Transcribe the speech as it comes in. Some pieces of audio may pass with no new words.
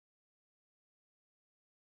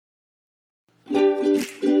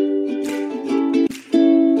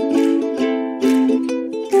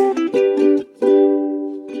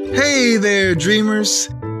there, dreamers.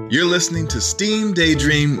 You're listening to STEAM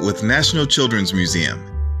Daydream with National Children's Museum.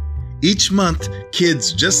 Each month,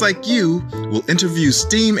 kids just like you will interview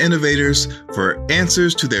STEAM innovators for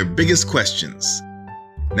answers to their biggest questions.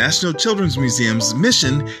 National Children's Museum's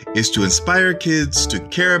mission is to inspire kids to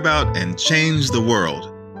care about and change the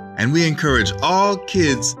world. And we encourage all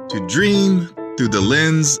kids to dream through the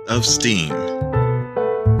lens of STEAM.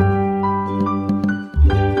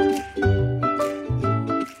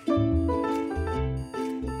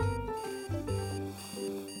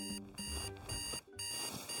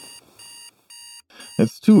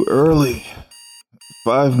 It's too early.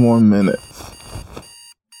 5 more minutes.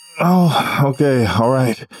 Oh, okay, all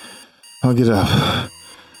right. I'll get up.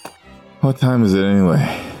 What time is it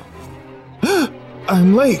anyway?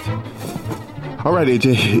 I'm late. All right,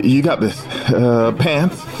 AJ, you got this.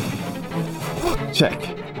 Pants. Check.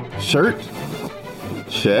 Shirt.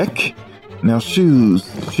 Check. Now shoes.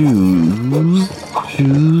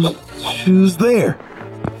 Shoes there.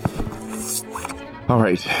 All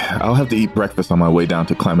right, I'll have to eat breakfast on my way down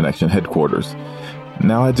to Climate Action headquarters.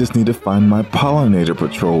 Now I just need to find my Pollinator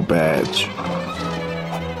Patrol badge.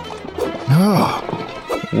 Oh,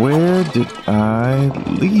 where did I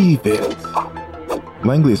leave it?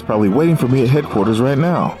 Langley is probably waiting for me at headquarters right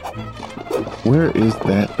now. Where is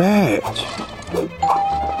that badge?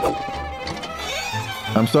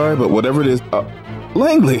 I'm sorry, but whatever it is,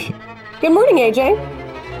 Langley! Good morning,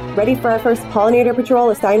 AJ. Ready for our first Pollinator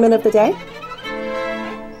Patrol assignment of the day?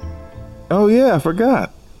 Oh yeah, I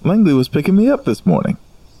forgot. Langley was picking me up this morning.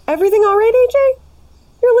 Everything all right, AJ?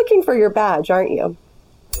 You're looking for your badge, aren't you?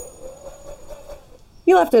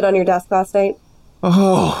 You left it on your desk last night.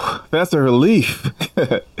 Oh, that's a relief.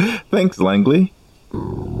 Thanks, Langley.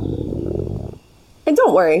 And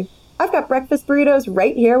don't worry, I've got breakfast burritos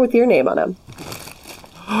right here with your name on them.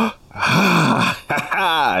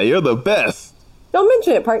 You're the best. Don't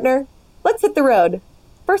mention it, partner. Let's hit the road.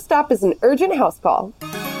 First stop is an urgent house call.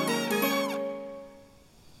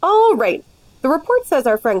 All right. The report says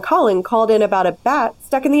our friend Colin called in about a bat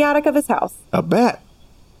stuck in the attic of his house. A bat?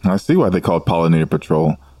 I see why they call it Pollinator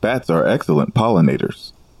Patrol. Bats are excellent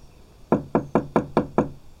pollinators.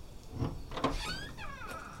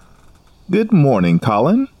 Good morning,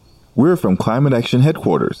 Colin. We're from Climate Action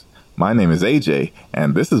headquarters. My name is AJ,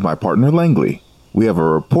 and this is my partner Langley. We have a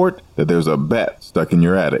report that there's a bat stuck in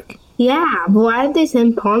your attic. Yeah, but why did they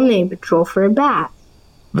send Pollinator Patrol for a bat?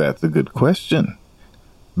 That's a good question.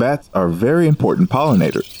 Bats are very important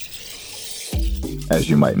pollinators. As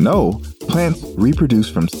you might know, plants reproduce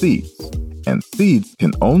from seeds, and seeds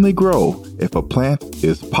can only grow if a plant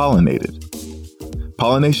is pollinated.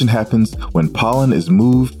 Pollination happens when pollen is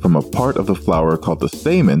moved from a part of the flower called the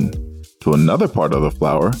stamen to another part of the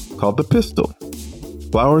flower called the pistil.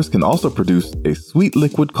 Flowers can also produce a sweet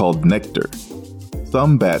liquid called nectar.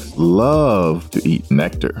 Some bats love to eat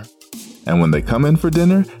nectar. And when they come in for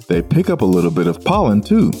dinner, they pick up a little bit of pollen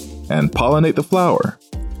too, and pollinate the flower.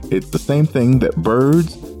 It's the same thing that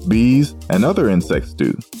birds, bees, and other insects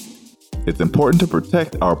do. It's important to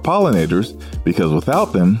protect our pollinators because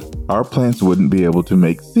without them, our plants wouldn't be able to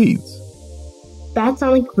make seeds. Bats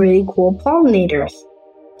sound like really cool pollinators.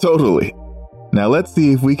 Totally. Now let's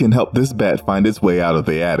see if we can help this bat find its way out of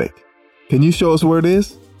the attic. Can you show us where it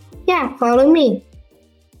is? Yeah, follow me.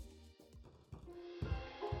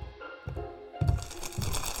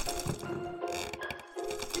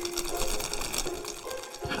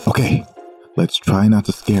 Okay, let's try not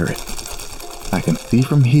to scare it. I can see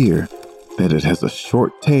from here that it has a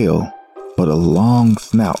short tail, but a long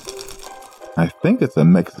snout. I think it's a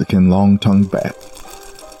Mexican long-tongued bat.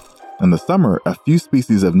 In the summer, a few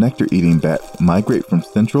species of nectar-eating bats migrate from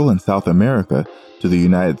Central and South America to the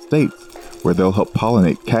United States, where they'll help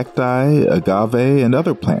pollinate cacti, agave, and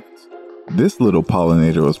other plants. This little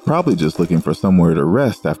pollinator was probably just looking for somewhere to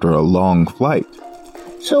rest after a long flight.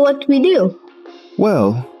 So what do we do?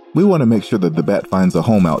 Well, we want to make sure that the bat finds a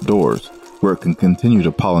home outdoors, where it can continue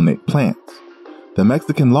to pollinate plants. The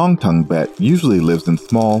Mexican long-tongued bat usually lives in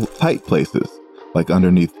small, tight places, like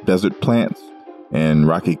underneath desert plants, in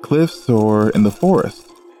rocky cliffs, or in the forest.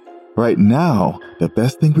 Right now, the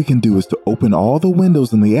best thing we can do is to open all the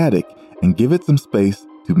windows in the attic and give it some space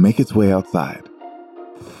to make its way outside.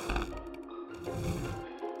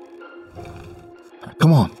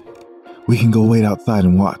 Come on, we can go wait outside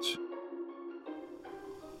and watch.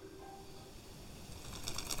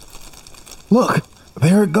 Look,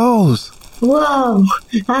 there it goes. Whoa,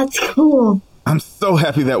 that's cool. I'm so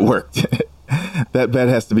happy that worked. That bat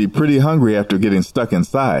has to be pretty hungry after getting stuck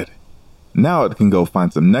inside. Now it can go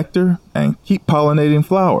find some nectar and keep pollinating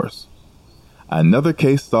flowers. Another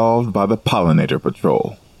case solved by the Pollinator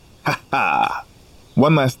Patrol. Ha!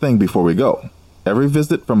 One last thing before we go. Every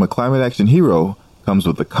visit from a climate action hero comes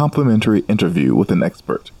with a complimentary interview with an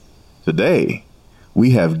expert. Today,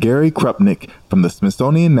 we have Gary Krupnick from the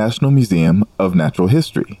Smithsonian National Museum of Natural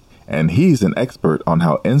History, and he's an expert on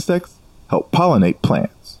how insects help pollinate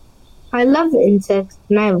plants. I love insects,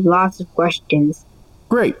 and I have lots of questions.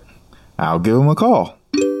 Great. I'll give him a call.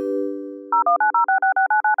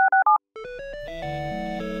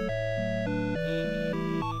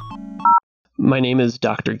 My name is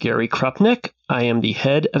Dr. Gary Krupnick. I am the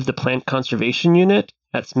head of the Plant Conservation Unit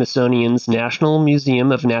at Smithsonian's National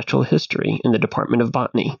Museum of Natural History in the Department of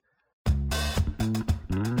Botany.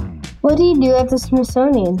 What do you do at the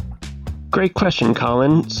Smithsonian? Great question,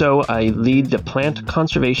 Colin. So I lead the Plant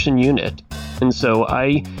Conservation Unit, and so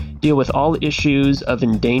I deal with all issues of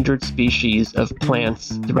endangered species of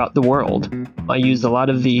plants throughout the world. I use a lot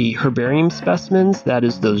of the herbarium specimens, that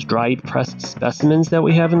is those dried pressed specimens that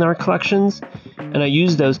we have in our collections, and I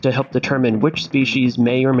use those to help determine which species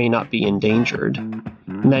may or may not be endangered.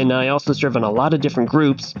 And then I also serve on a lot of different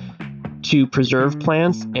groups to preserve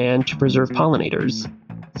plants and to preserve pollinators.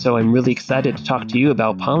 So I'm really excited to talk to you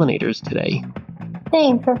about pollinators today.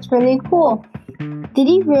 Thanks, that's really cool. Did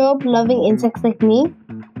you grow up loving insects like me?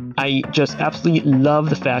 I just absolutely love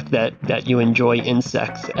the fact that you enjoy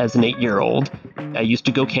insects as an 8-year-old. I used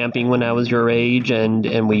to go camping when I was your age,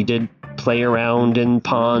 and we did play around in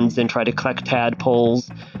ponds and try to collect tadpoles.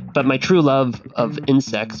 But my true love of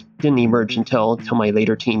insects didn't emerge until my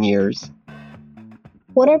later teen years.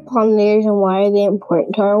 What are pollinators and why are they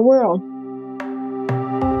important to our world?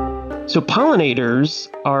 So pollinators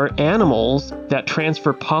are animals that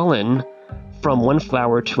transfer pollen from one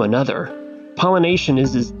flower to another. Pollination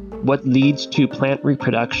is what leads to plant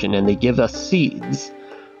reproduction, and they give us seeds.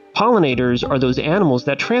 Pollinators are those animals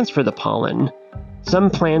that transfer the pollen.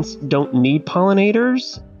 Some plants don't need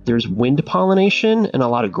pollinators. There's wind pollination, and a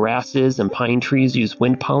lot of grasses and pine trees use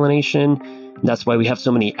wind pollination. That's why we have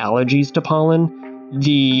so many allergies to pollen.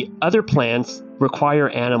 The other plants require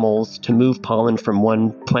animals to move pollen from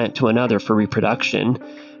one plant to another for reproduction.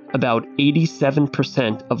 About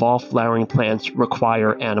 87% of all flowering plants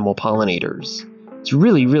require animal pollinators. It's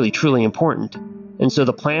really, really, truly important. And so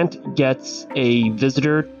the plant gets a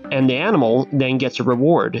visitor, and the animal then gets a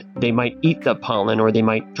reward. They might eat the pollen, or they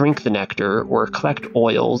might drink the nectar, or collect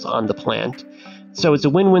oils on the plant. So it's a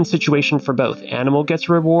win-win situation for both. Animal gets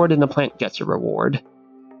a reward, and the plant gets a reward.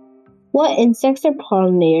 What insects are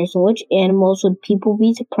pollinators, and which animals would people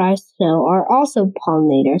be surprised to know are also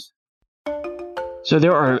pollinators? So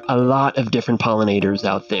there are a lot of different pollinators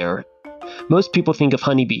out there. Most people think of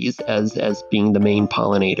honeybees as being the main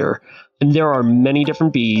pollinator. And there are many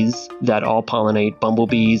different bees that all pollinate,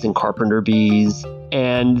 bumblebees and carpenter bees.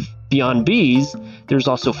 And beyond bees, there's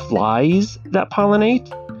also flies that pollinate.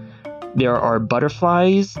 There are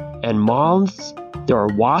butterflies and moths. There are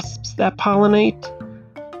wasps that pollinate.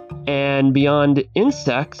 And beyond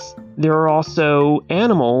insects, there are also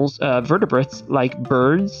animals, vertebrates like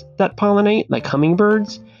birds that pollinate, like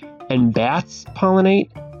hummingbirds, and bats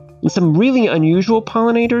pollinate. And some really unusual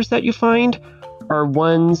pollinators that you find are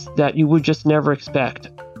ones that you would just never expect.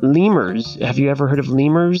 Lemurs. Have you ever heard of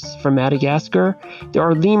lemurs from Madagascar? There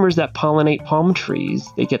are lemurs that pollinate palm trees.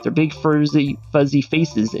 They get their big fuzzy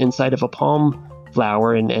faces inside of a palm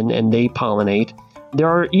flower and they pollinate. There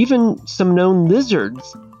are even some known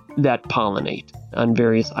lizards that pollinate on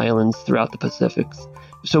various islands throughout the Pacific.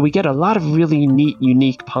 So we get a lot of really neat,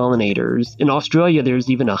 unique pollinators. In Australia, there's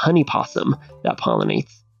even a honey possum that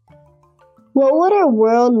pollinates. What would our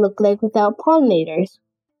world look like without pollinators?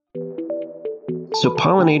 So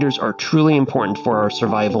pollinators are truly important for our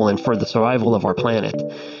survival and for the survival of our planet.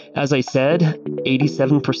 As I said,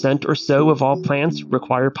 87% or so of all plants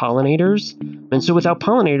require pollinators. And so without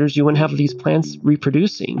pollinators, you wouldn't have these plants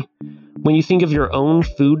reproducing. When you think of your own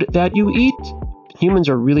food that you eat, humans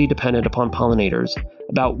are really dependent upon pollinators.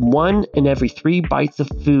 About 1 in every 3 bites of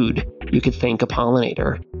food, you could thank a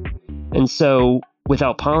pollinator. And so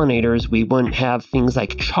without pollinators, we wouldn't have things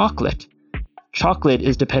like chocolate. Chocolate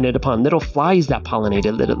is dependent upon little flies that pollinate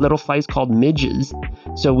it, little flies called midges.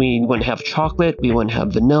 So we wouldn't have chocolate, we wouldn't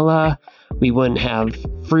have vanilla, we wouldn't have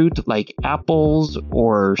fruit like apples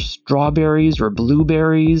or strawberries or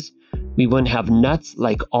blueberries. We wouldn't have nuts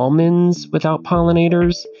like almonds without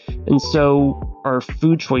pollinators. And so our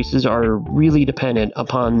food choices are really dependent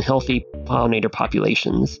upon healthy pollinator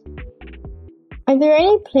populations. Are there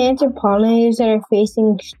any plants or pollinators that are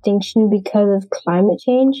facing extinction because of climate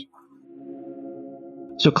change?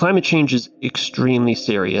 So climate change is extremely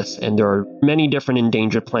serious, and there are many different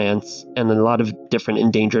endangered plants and a lot of different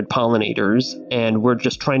endangered pollinators, and we're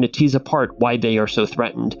just trying to tease apart why they are so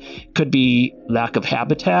threatened. Could be lack of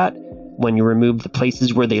habitat. When you remove the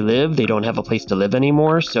places where they live, they don't have a place to live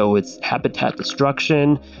anymore, so it's habitat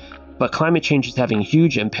destruction. But climate change is having a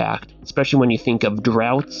huge impact, especially when you think of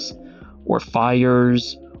droughts or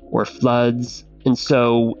fires or floods. And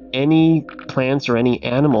so any plants or any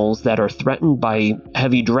animals that are threatened by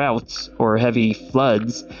heavy droughts or heavy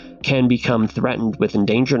floods can become threatened with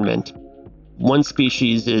endangerment. One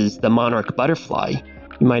species is the monarch butterfly.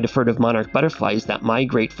 You might have heard of monarch butterflies that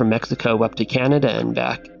migrate from Mexico up to Canada and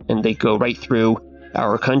back, and they go right through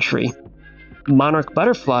our country. Monarch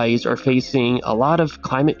butterflies are facing a lot of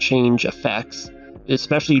climate change effects,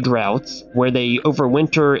 especially droughts, where they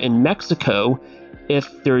overwinter in Mexico.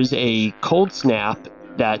 If there's a cold snap,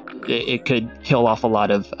 that it could kill off a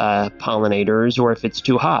lot of pollinators, or if it's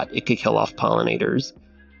too hot, it could kill off pollinators.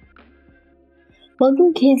 What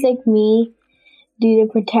can kids like me do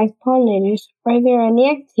to protect pollinators? Are there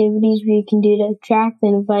any activities we can do to attract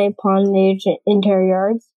and invite pollinators into our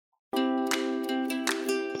yards?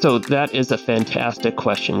 So that is a fantastic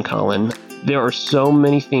question, Colin. There are so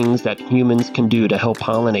many things that humans can do to help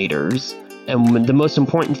pollinators. And the most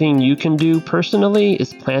important thing you can do personally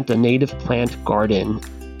is plant a native plant garden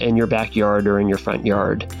in your backyard or in your front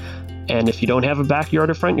yard. And if you don't have a backyard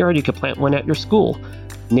or front yard, you could plant one at your school.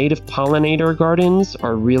 Native pollinator gardens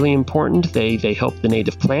are really important. They help the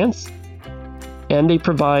native plants, and they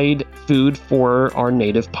provide food for our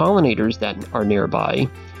native pollinators that are nearby.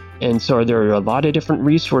 And so there are a lot of different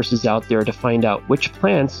resources out there to find out which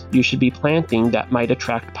plants you should be planting that might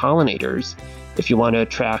attract pollinators. If you want to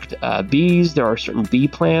attract bees, there are certain bee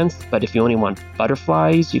plants, but if you only want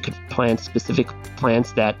butterflies, you could plant specific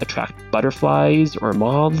plants that attract butterflies or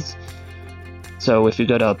moths. So if you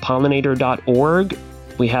go to pollinator.org,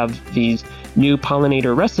 we have these new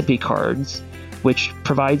pollinator recipe cards, which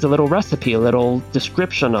provides a little recipe, a little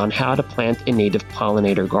description on how to plant a native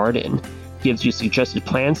pollinator garden. Gives you suggested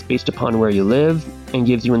plants based upon where you live, and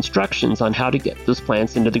gives you instructions on how to get those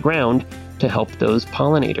plants into the ground to help those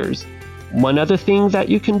pollinators. One other thing that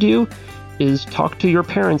you can do is talk to your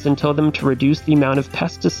parents and tell them to reduce the amount of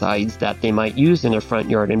pesticides that they might use in their front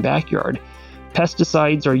yard and backyard.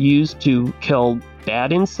 Pesticides are used to kill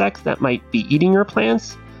bad insects that might be eating your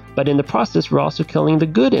plants, but in the process, we're also killing the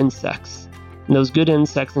good insects. And those good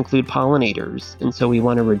insects include pollinators, and so we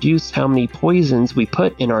want to reduce how many poisons we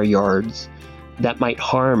put in our yards that might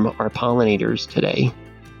harm our pollinators today.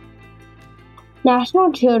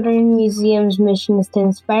 National Children's Museum's mission is to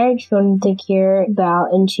inspire children to care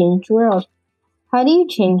about and change the world. How do you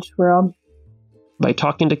change the world? By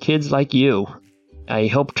talking to kids like you. I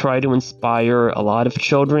help try to inspire a lot of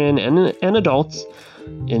children and adults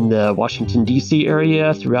in the Washington, D.C.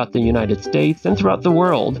 area, throughout the United States, and throughout the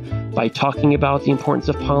world by talking about the importance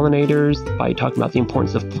of pollinators, by talking about the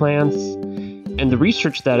importance of plants. And the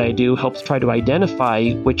research that I do helps try to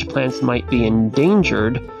identify which plants might be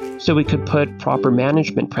endangered so we could put proper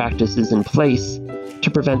management practices in place to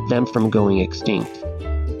prevent them from going extinct.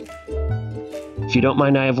 If you don't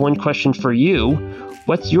mind, I have one question for you.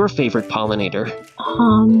 What's your favorite pollinator?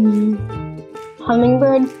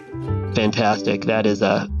 Hummingbirds. Fantastic. That is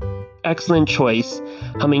a excellent choice.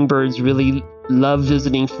 Hummingbirds really love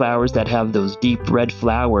visiting flowers that have those deep red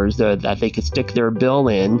flowers that they could stick their bill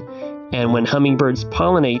in. And when hummingbirds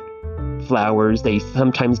pollinate flowers, they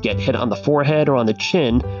sometimes get hit on the forehead or on the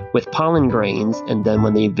chin with pollen grains. And then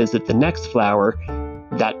when they visit the next flower,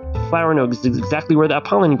 that flower knows exactly where that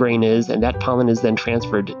pollen grain is, and that pollen is then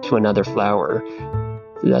transferred to another flower.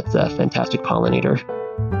 So that's a fantastic pollinator.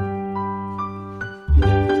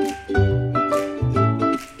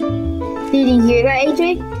 Did you hear that,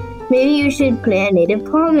 AJ? Maybe you should plant a native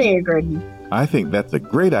pollinator garden. I think that's a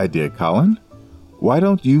great idea, Colin. Why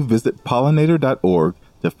don't you visit pollinator.org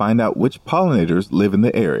to find out which pollinators live in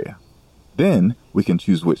the area? Then we can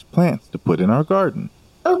choose which plants to put in our garden.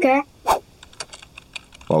 Okay.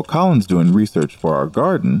 While Colin's doing research for our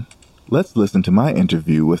garden, let's listen to my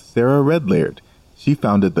interview with Sarah Redlaird. She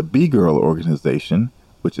founded the Bee Girl organization,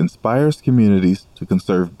 which inspires communities to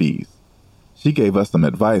conserve bees. She gave us some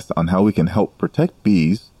advice on how we can help protect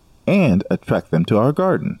bees and attract them to our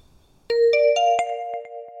garden.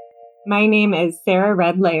 My name is Sarah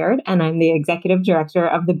Redlaird, and I'm the executive director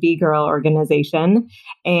of the Bee Girl organization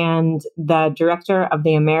and the director of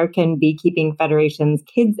the American Beekeeping Federation's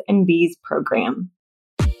Kids and Bees program.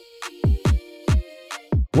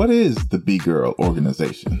 What is the Bee Girl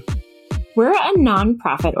organization? We're a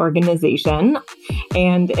nonprofit organization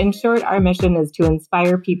And in short, our mission is to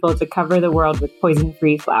inspire people to cover the world with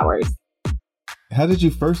poison-free flowers. How did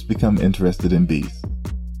you first become interested in bees?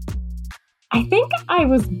 I think I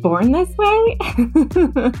was born this way.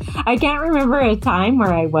 I can't remember a time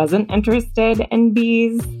where I wasn't interested in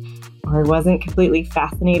bees or wasn't completely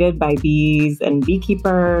fascinated by bees and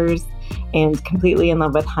beekeepers and completely in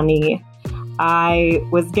love with honey. I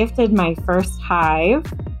was gifted my first hive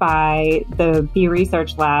by the bee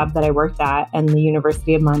research lab that I worked at in the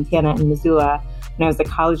University of Montana in Missoula when I was a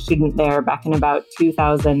college student there back in about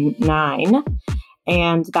 2009.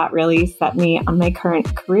 And that really set me on my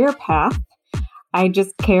current career path. I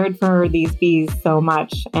just cared for these bees so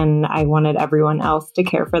much, and I wanted everyone else to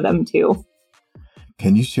care for them too.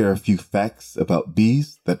 Can you share a few facts about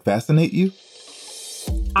bees that fascinate you?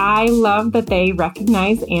 I love that they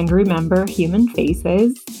recognize and remember human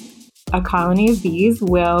faces. A colony of bees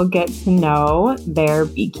will get to know their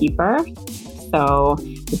beekeeper, so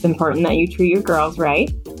it's important that you treat your girls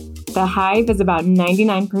right. The hive is about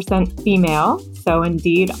 99% female, so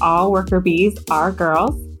indeed all worker bees are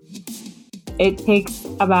girls. It takes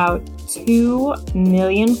about 2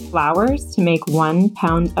 million flowers to make 1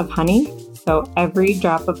 pound of honey. So every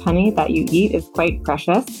drop of honey that you eat is quite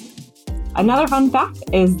precious. Another fun fact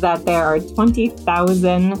is that there are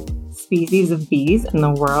 20,000 species of bees in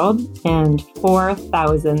the world and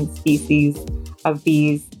 4,000 species of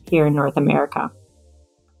bees here in North America.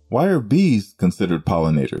 Why are bees considered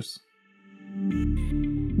pollinators?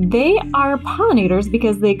 They are pollinators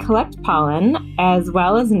because they collect pollen as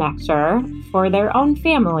well as nectar for their own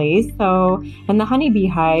families. So in the honeybee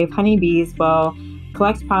hive, honeybees will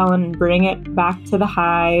collect pollen and bring it back to the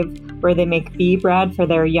hive where they make bee bread for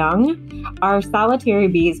their young. Our solitary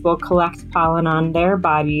bees will collect pollen on their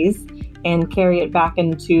bodies and carry it back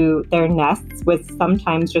into their nests, which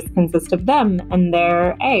sometimes just consist of them and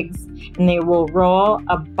their eggs. And they will roll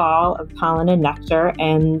a ball of pollen and nectar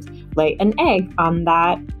and lay an egg on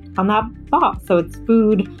that ball. So it's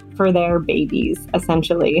food for their babies,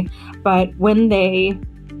 essentially. But when they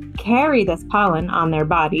carry this pollen on their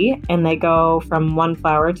body and they go from one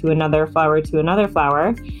flower to another flower to another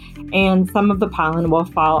flower, and some of the pollen will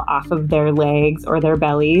fall off of their legs or their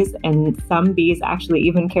bellies, and some bees actually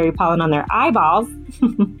even carry pollen on their eyeballs.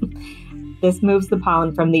 This moves the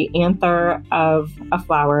pollen from the anther of a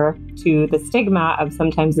flower to the stigma of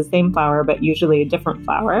sometimes the same flower, but usually a different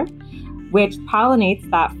flower, which pollinates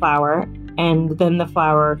that flower, and then the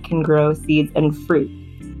flower can grow seeds and fruit,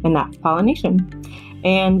 and that's pollination.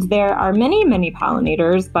 And there are many, many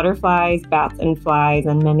pollinators. Butterflies, bats, and flies,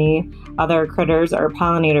 and many other critters are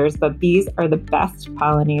pollinators, but bees are the best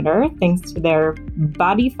pollinator thanks to their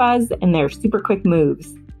body fuzz and their super quick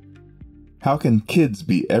moves. How can kids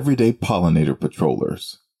be everyday pollinator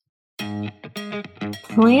patrollers?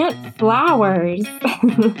 Plant flowers.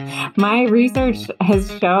 My research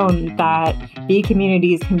has shown that bee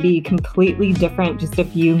communities can be completely different just a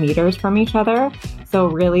few meters from each other. So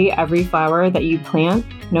really, every flower that you plant,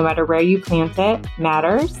 no matter where you plant it,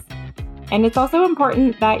 matters. And it's also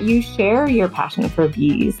important that you share your passion for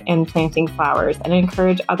bees and planting flowers and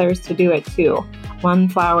encourage others to do it too. One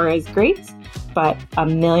flower is great, but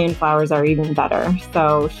 1,000,000 flowers are even better.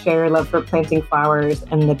 So share your love for planting flowers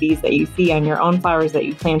and the bees that you see on your own flowers that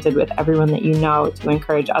you planted with everyone that you know to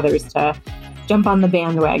encourage others to jump on the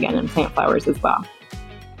bandwagon and plant flowers as well.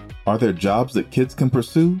 Are there jobs that kids can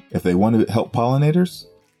pursue if they want to help pollinators?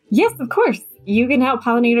 Yes, of course. You can help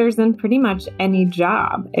pollinators in pretty much any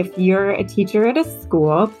job. If you're a teacher at a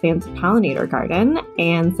school, plant a pollinator garden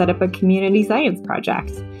and set up a community science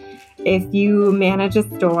project. If you manage a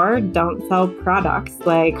store, don't sell products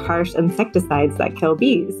like harsh insecticides that kill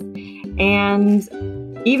bees. And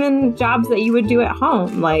even jobs that you would do at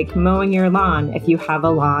home, like mowing your lawn. If you have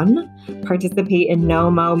a lawn, participate in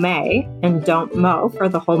No Mow May and don't mow for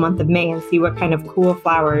the whole month of May and see what kind of cool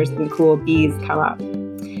flowers and cool bees come up.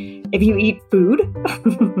 If you eat food,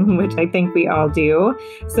 which I think we all do,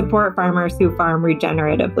 support farmers who farm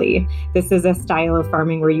regeneratively. This is a style of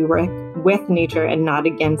farming where you work with nature and not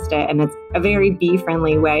against it, and it's a very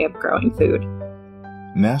bee-friendly way of growing food.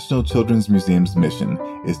 National Children's Museum's mission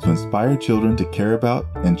is to inspire children to care about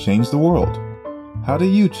and change the world. How do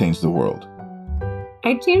you change the world?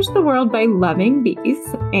 I change the world by loving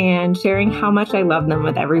bees and sharing how much I love them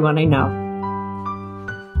with everyone I know.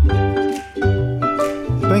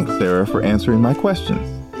 Thanks, Sarah, for answering my questions.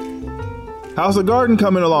 How's the garden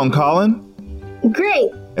coming along, Colin? Great.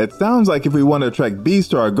 It sounds like if we want to attract bees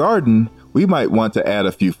to our garden, we might want to add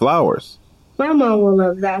a few flowers. My mom will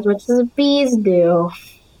love that as much as bees do.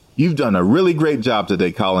 You've done a really great job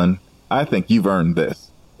today, Colin. I think you've earned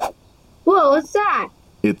this. Whoa, what's that?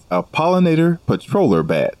 It's a Pollinator Patroller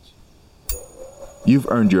badge. You've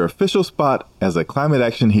earned your official spot as a climate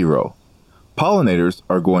action hero. Pollinators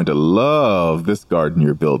are going to love this garden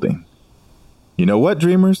you're building. You know what,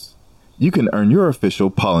 dreamers? You can earn your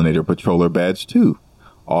official Pollinator Patroller badge too.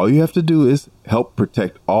 All you have to do is help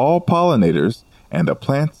protect all pollinators and the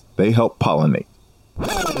plants they help pollinate.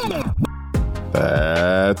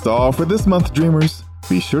 That's all for this month, dreamers.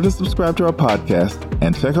 Be sure to subscribe to our podcast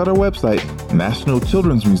and check out our website,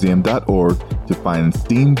 nationalchildrensmuseum.org, to find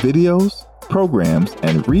STEAM videos, programs,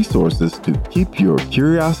 and resources to keep your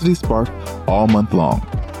curiosity sparked all month long.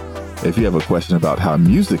 If you have a question about how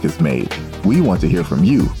music is made, we want to hear from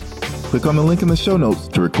you. Click on the link in the show notes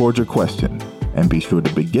to record your question, and be sure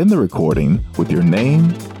to begin the recording with your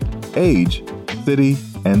name, age, city,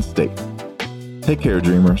 and state. Take care,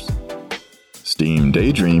 dreamers. STEAM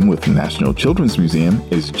Daydream with National Children's Museum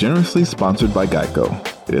is generously sponsored by Geico.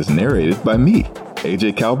 It is narrated by me,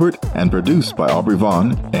 AJ Calvert, and produced by Aubrey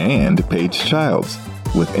Vaughn and Paige Childs,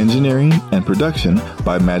 with engineering and production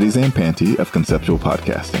by Maddie Zampanti of Conceptual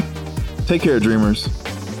Podcasting. Take care, dreamers.